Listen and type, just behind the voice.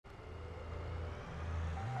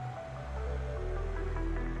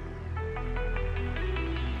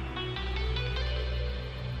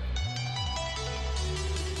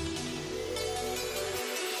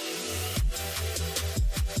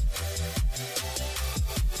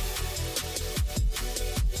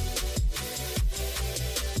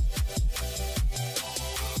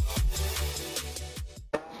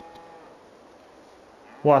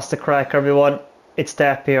What's the crack, everyone? It's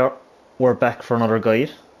Dap here. We're back for another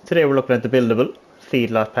guide. Today we're looking at the Buildable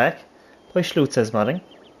Feedlot pack by Schultz modding.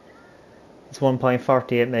 It's 1.48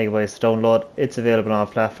 megabytes to download. It's available on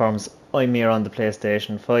platforms. I'm here on the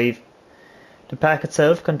PlayStation 5. The pack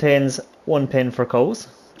itself contains one pin for cows,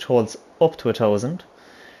 which holds up to 1,000.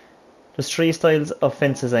 There's 3 styles of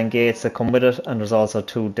fences and gates that come with it, and there's also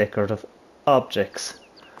 2 decorative objects.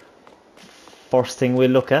 First thing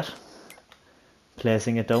we'll look at,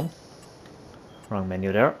 placing it down. Wrong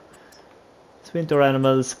menu there. It's winter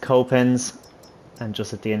animals, cow pens, and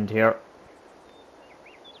just at the end here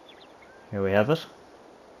we have it.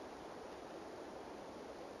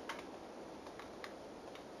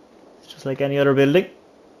 It's just like any other building.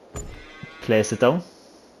 Place it down.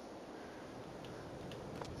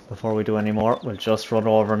 Before we do any more, we'll just run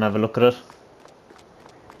over and have a look at it.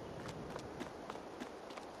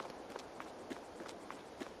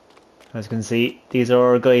 As you can see, these are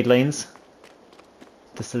our guidelines.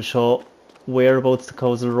 This will show whereabouts the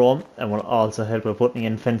cows will roam and will also help with putting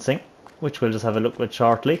in fencing, which we'll just have a look at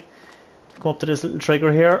shortly. Come up to this little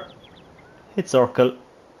trigger here, hit circle, you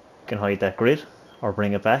can hide that grid or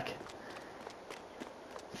bring it back.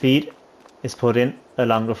 Feed is put in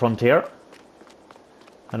along the front here,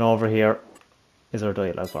 and over here is our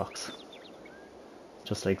dialog box,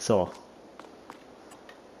 just like so.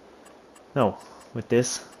 Now, with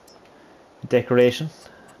this decoration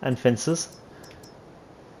and fences,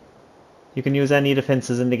 you can use any of the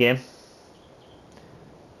fences in the game.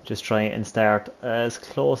 Just try and start as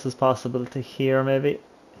close as possible to here maybe,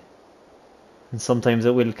 and sometimes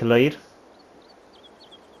it will collide.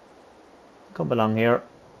 Come along here,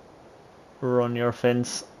 run your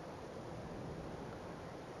fence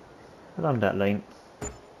along that line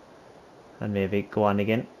and maybe go on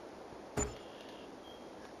again.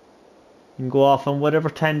 You can go off on whatever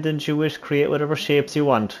tangents you wish, create whatever shapes you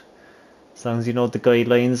want, as long as you know the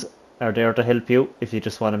guidelines are there to help you if you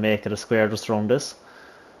just want to make it a square just around this.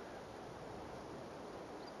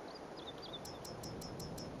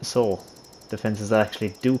 So the fences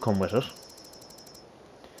actually do come with it.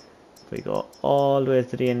 We go all the way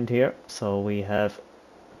to the end here, so we have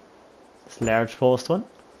this large post one,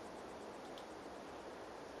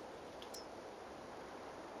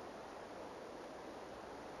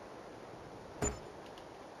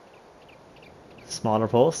 smaller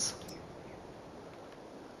posts,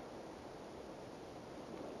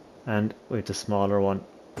 and with the smaller one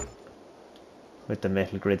with the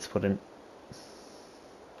metal grids put in.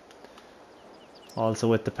 Also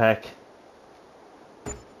with the pack,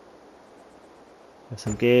 have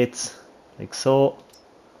some gates like so.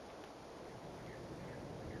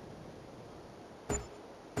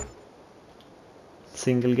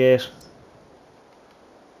 Single gate,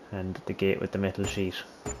 and the gate with the metal sheet.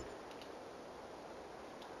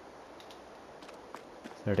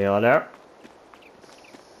 There they all are.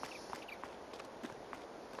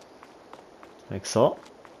 Like so.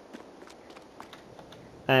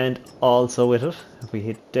 And also with it, if we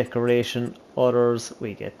hit decoration, others,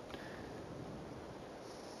 we get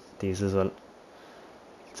these as well.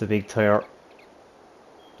 It's a big tire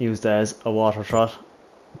used as a water trot,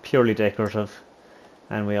 purely decorative,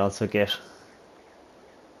 and we also get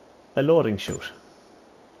a loading chute,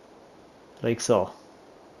 like so.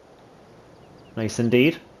 Nice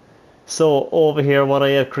indeed. So over here, what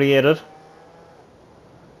I have created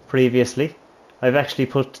previously, I've actually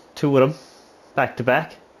put 2 of them back to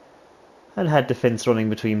back and had the fence running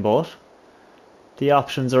between both. The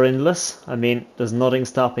options are endless. I mean, there's nothing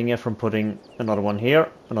stopping you from putting another one here,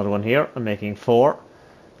 and making 4.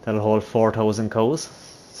 That'll hold 4,000 cows.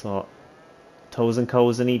 So 1,000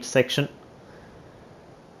 cows in each section.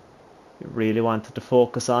 If you really wanted to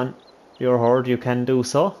focus on your herd, you can do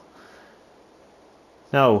so.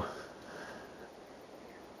 Now,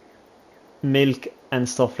 milk and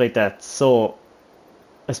stuff like that. So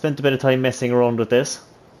I spent a bit of time messing around with this.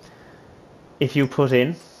 If you put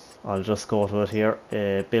in, I'll just go to it here,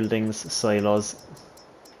 buildings, silos,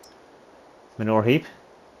 manure heap.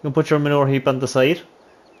 You can put your manure heap on the side.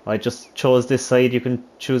 I just chose this side. You can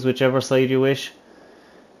choose whichever side you wish.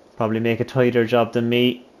 Probably make a tidier job than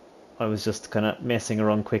me. I was just kind of messing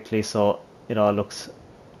around quickly, so it all looks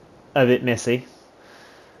a bit messy.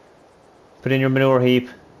 Put in your manure heap,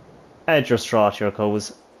 add your straw to your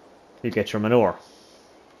cows, you get your manure.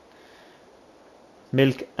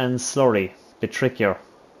 Milk and slurry, bit trickier.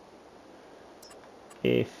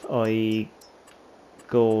 If I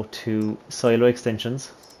go to silo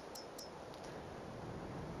extensions,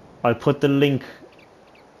 I'll put the link,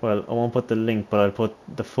 well, I won't put the link, but I'll put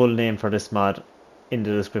the full name for this mod in the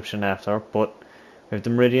description after. But We have the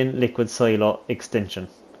Meridian liquid silo extension.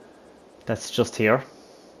 That's just here.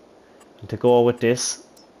 And to go with this,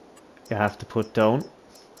 you have to put down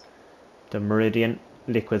the Meridian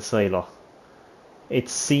liquid silo. It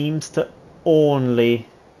seems to only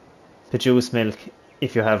produce milk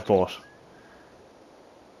if you have both.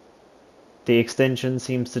 The extension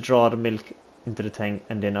seems to draw the milk into the tank,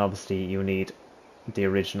 and then obviously you need the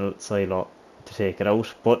original silo to take it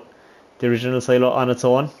out. But the original silo on its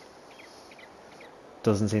own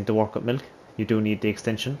doesn't seem to work with milk. You do need the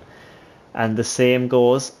extension. And the same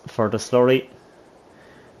goes for the slurry.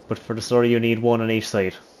 But for the slurry you need one on each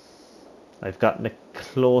side. I've gotten it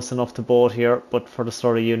close enough to both here, but for the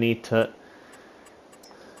slurry you need to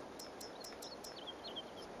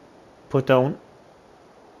put down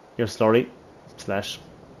your slurry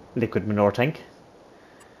 / liquid manure tank.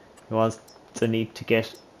 You also need to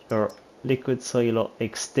get your liquid silo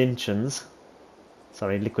extensions,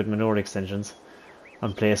 liquid manure extensions,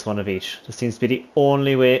 and place one of each. This seems to be the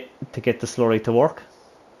only way to get the slurry to work.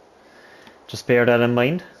 Just bear that in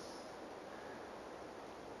mind.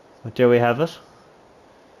 But there we have it.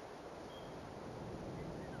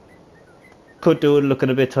 Could do it looking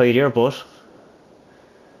a bit tidier, but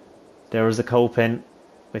there is a cow pen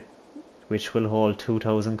which will hold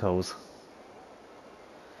 2,000 cows.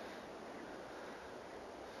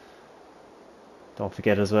 Don't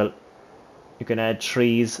forget as well, you can add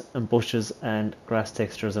trees and bushes and grass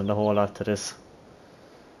textures and the whole lot to this,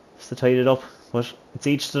 just to tidy it up. But it's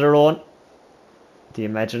each to their own. The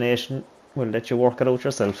imagination will let you work it out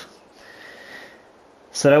yourself.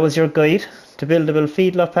 So that was your guide to Buildable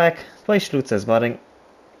Feedlot pack by Schultz Modding.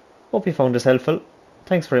 Hope you found this helpful.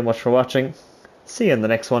 Thanks very much for watching. See you in the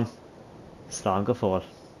next one. Slán go fóill.